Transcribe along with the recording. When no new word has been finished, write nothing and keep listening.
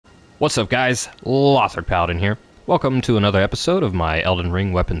What's up, guys? Lothar Paladin here. Welcome to another episode of my Elden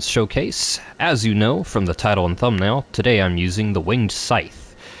Ring weapons showcase. As you know from the title and thumbnail, today I'm using the Winged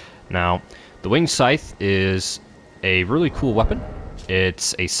Scythe. Now, the Winged Scythe is a really cool weapon.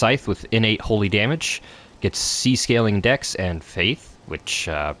 It's a scythe with innate holy damage, gets C-scaling dex and faith, which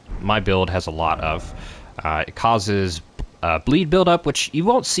my build has a lot of. It causes bleed buildup, which you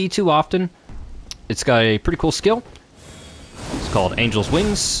won't see too often. It's got a pretty cool skill. It's called Angel's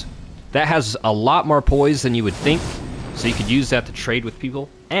Wings. That has a lot more poise than you would think, so you could use that to trade with people.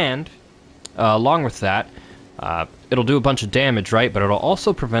 And along with that, it'll do a bunch of damage, right? But it'll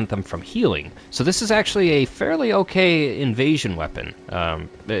also prevent them from healing. So this is actually a fairly okay invasion weapon.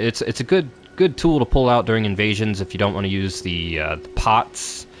 It's a good tool to pull out during invasions if you don't want to use the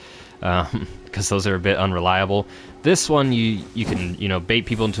pots, because those are a bit unreliable. This one you can bait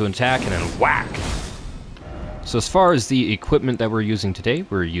people into an attack and then whack. So as far as the equipment that we're using today,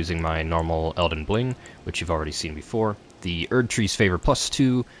 we're using my normal Elden Bling, which you've already seen before. The Erdtree's Favor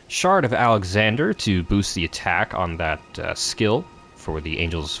 +2 Shard of Alexander to boost the attack on that skill for the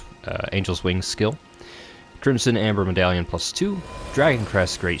Angel's Wings skill. Crimson Amber Medallion +2, Dragon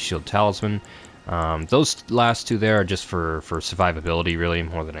Crest Great Shield Talisman. Those last two there are just for survivability, really,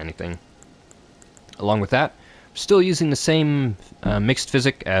 more than anything. Along with that, still using the same mixed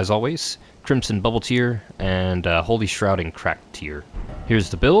physic as always. Crimson Bubble Tier, and Holy Shrouding Cracked Tier.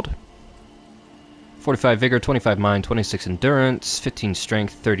 Here's the build. 45 Vigor, 25 Mind, 26 Endurance, 15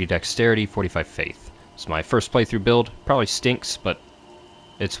 Strength, 30 Dexterity, 45 Faith. It's my first playthrough build. Probably stinks, but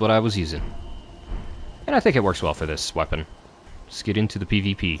it's what I was using. And I think it works well for this weapon. Let's get into the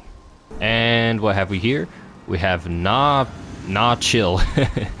PvP. And what have we here? We have Nah Chill.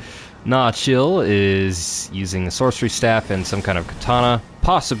 Nah Chill is using a sorcery staff and some kind of katana,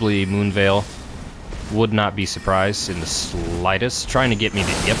 possibly Moonveil. Would not be surprised in the slightest. Trying to get me to,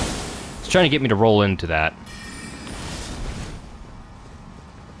 it's trying to get me to roll into that.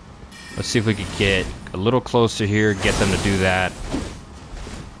 Let's see if we could get a little closer here, get them to do that.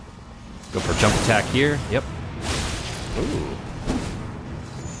 Go for a jump attack here. Yep. Ooh.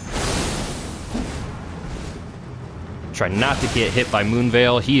 Try not to get hit by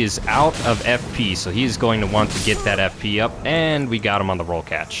Moonveil. He is out of FP, so he's going to want to get that FP up, and we got him on the roll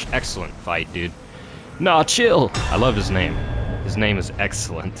catch. Excellent fight, dude. Nah, chill! I love his name. His name is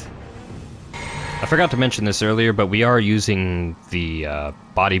excellent. I forgot to mention this earlier, but we are using the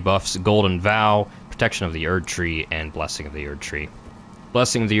body buffs, Golden Vow, Protection of the Erdtree, and Blessing of the Erdtree.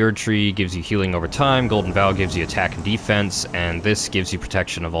 Blessing of the Erdtree gives you healing over time, Golden Vow gives you attack and defense, and this gives you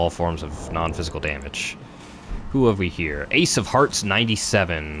protection of all forms of non-physical damage. Who have we here? Ace of Hearts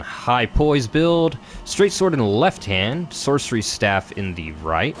 97. High poise build. Straight sword in the left hand. Sorcery staff in the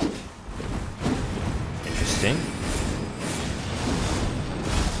right. Interesting.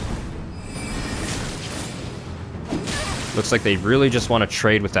 Looks like they really just want to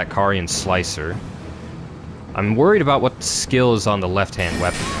trade with that Carian Slicer. I'm worried about what skill is on the left hand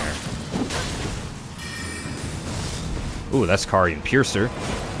weapon there. Ooh, that's Carian Piercer.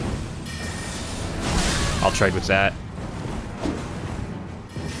 I'll trade with that.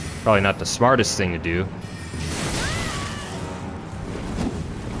 Probably not the smartest thing to do.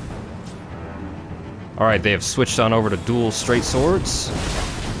 Alright, they have switched on over to dual straight swords.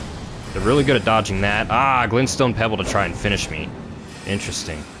 They're really good at dodging that. Ah, Glintstone Pebble to try and finish me.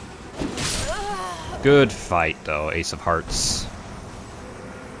 Interesting. Good fight, though, Ace of Hearts.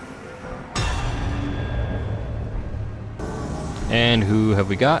 And who have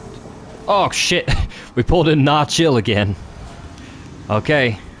we got? Oh, shit. We pulled in Nah Chill again.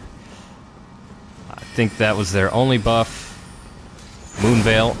 Okay. I think that was their only buff.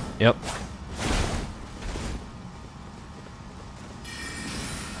 Moonveil. Yep.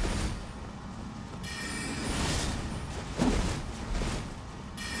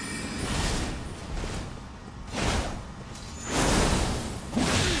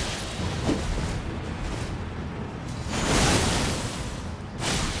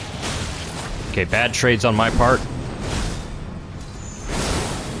 Okay, bad trades on my part.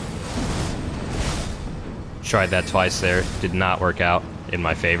 Tried that twice there. Did not work out in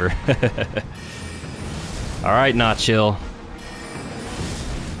my favor. Alright, Nah Chill.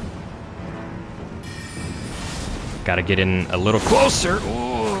 Gotta get in a little closer.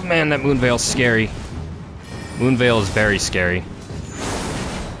 Oh man, that Moonveil's scary. Moonveil is very scary.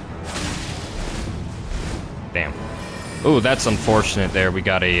 Damn. Oh, that's unfortunate there. We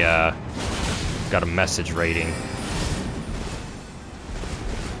got a message rating.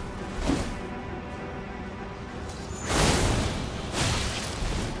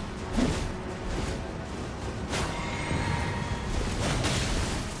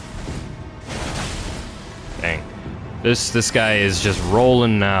 This guy is just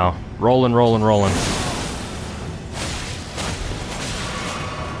rolling now. Rolling, rolling, rolling.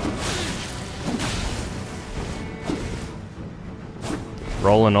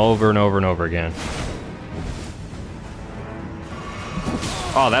 Rolling over and over and over again.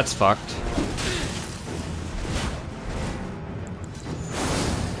 Oh, that's fucked.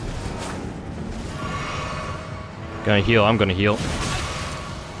 Gonna heal, I'm gonna heal.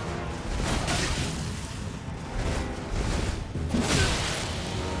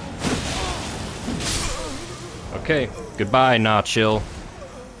 Okay, goodbye, nah, chill.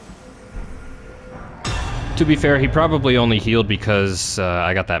 To be fair, he probably only healed because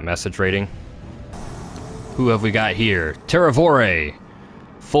I got that message rating. Who have we got here? Terravore!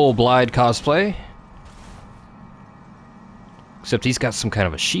 Full Blide cosplay. Except he's got some kind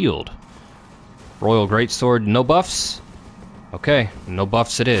of a shield. Royal Greatsword, no buffs? Okay, no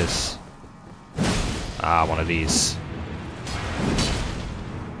buffs it is. Ah, one of these.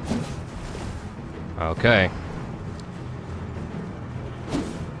 Okay.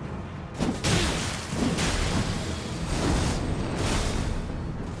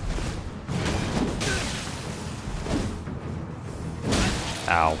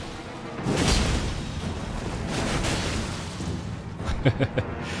 Ow.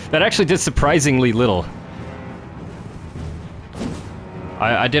 That actually did surprisingly little.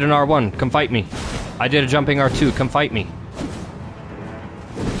 I did an R1, come fight me. I did a jumping R2, come fight me.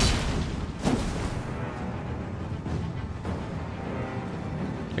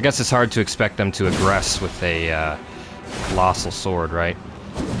 I guess it's hard to expect them to aggress with a colossal sword, right?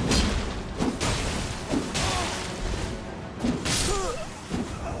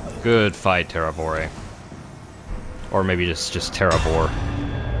 Good fight, Terravore. Or maybe just Terravore.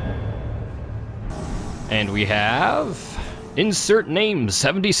 And we have... Insert name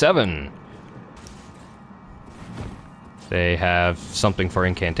 77. They have something for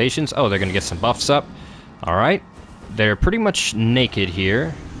incantations. Oh, they're gonna get some buffs up. Alright. They're pretty much naked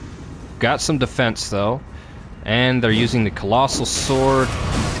here. Got some defense, though. And they're using the colossal sword.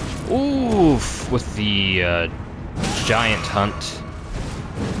 Oof! With the giant hunt.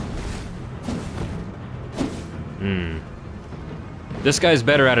 This guy's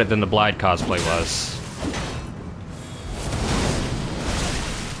better at it than the Blide cosplay was.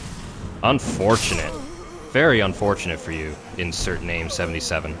 Unfortunate. Very unfortunate for you, insert name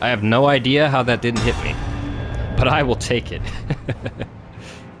 77. I have no idea how that didn't hit me, but I will take it.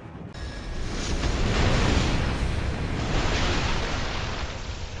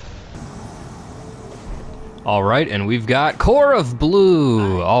 Alright, and we've got Core of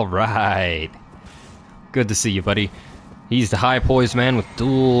Blue. Alright. Good to see you, buddy. He's the high poised man with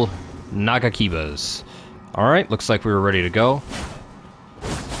dual Nagakibas. Alright, looks like we were ready to go.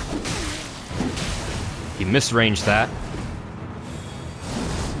 He misranged that.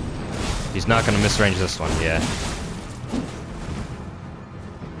 He's not gonna misrange this one, yeah.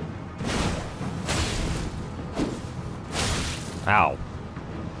 Ow.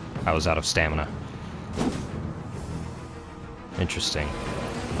 I was out of stamina. Interesting.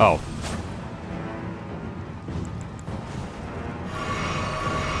 Oh.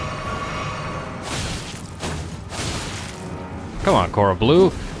 Come on, Cora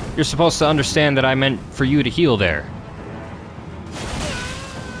Blue. You're supposed to understand that I meant for you to heal there.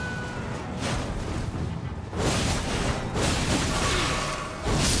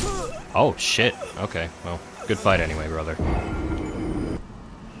 Oh, shit. Okay, well, good fight anyway, brother.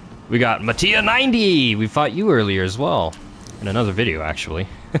 We got Mattia 90! We fought you earlier as well. In another video, actually.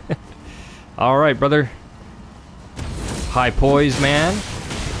 Alright, brother. High poise, man.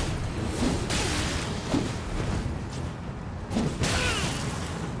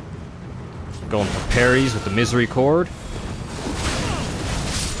 Going for parries with the misery cord.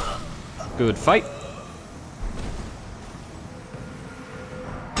 Good fight.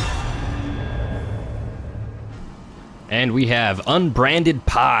 And we have Unbranded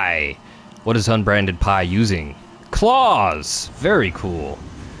Pie. What is Unbranded Pie using? Claws! Very cool.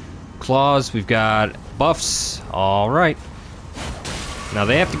 Claws, we've got buffs. Alright. Now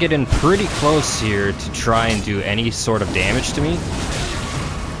they have to get in pretty close here to try and do any sort of damage to me.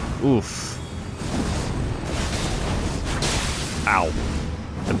 Oof. Ow.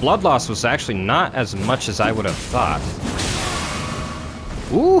 The blood loss was actually not as much as I would have thought.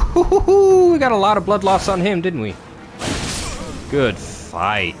 Ooh, hoo, hoo, hoo. We got a lot of blood loss on him, didn't we? Good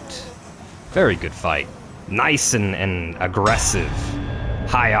fight. Very good fight. Nice and aggressive.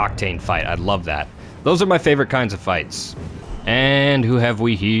 High octane fight. I love that. Those are my favorite kinds of fights. And who have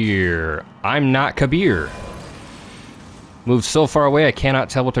we here? I'm not Kabir. Moved so far away I cannot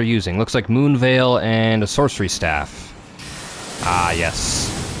tell what they're using. Looks like Moonveil and a sorcery staff. Ah, yes.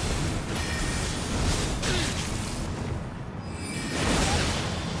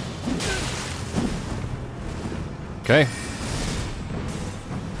 Okay.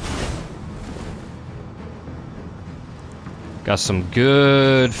 Got some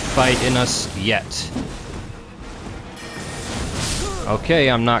good fight in us yet. Okay,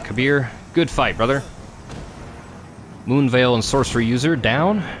 I'm not Kabir. Good fight, brother. Moonveil and Sorcery User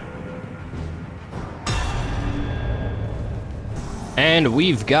down. And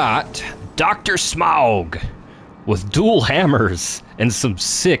we've got Dr. Smaug with dual hammers and some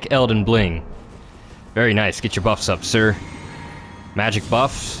sick Elden Bling. Very nice. Get your buffs up, sir. Magic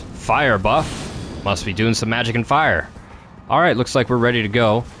buffs, fire buff. Must be doing some magic and fire. Alright, looks like we're ready to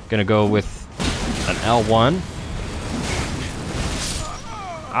go. Gonna go with an L1.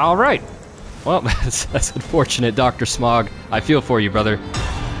 Alright. Well, that's unfortunate, Dr. Smaug. I feel for you, brother.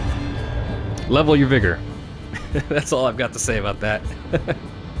 Level your vigor. That's all I've got to say about that.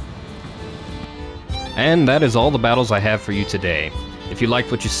 And that is all the battles I have for you today. If you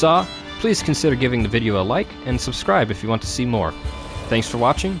liked what you saw, please consider giving the video a like and subscribe if you want to see more. Thanks for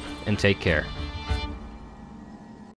watching, and take care.